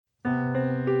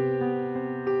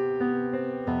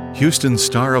Houston's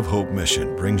Star of Hope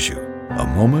mission brings you a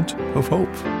moment of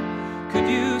hope. Could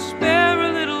you spare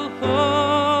a little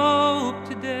hope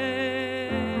today?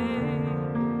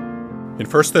 In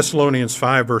 1 Thessalonians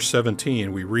 5, verse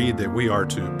 17, we read that we are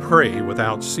to pray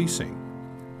without ceasing.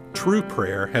 True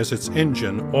prayer has its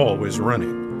engine always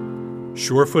running.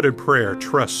 Sure-footed prayer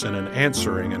trusts in an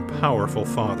answering and powerful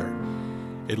Father.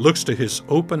 It looks to His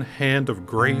open hand of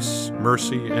grace,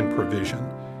 mercy, and provision,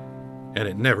 and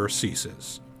it never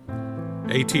ceases.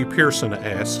 A.T. Pearson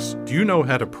asks, do you know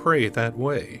how to pray that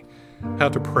way? How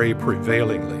to pray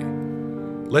prevailingly?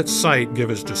 Let sight give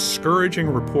as discouraging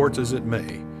reports as it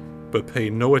may, but pay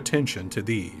no attention to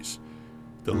these.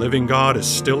 The living God is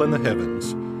still in the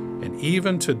heavens, and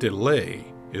even to delay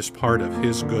is part of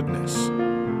His goodness.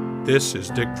 This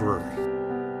is Dick Drury.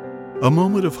 A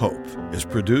Moment of Hope is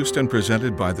produced and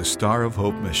presented by the Star of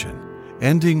Hope mission,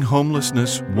 ending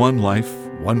homelessness one life,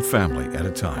 one family at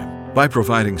a time, by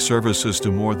providing services to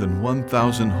more than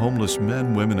 1,000 homeless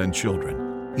men, women, and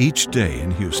children each day in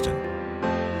Houston.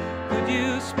 Could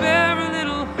you spare a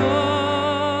little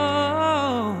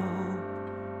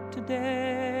hope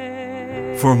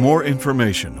today? For more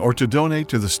information or to donate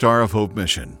to the Star of Hope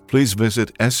mission, please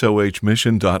visit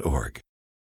sohmission.org.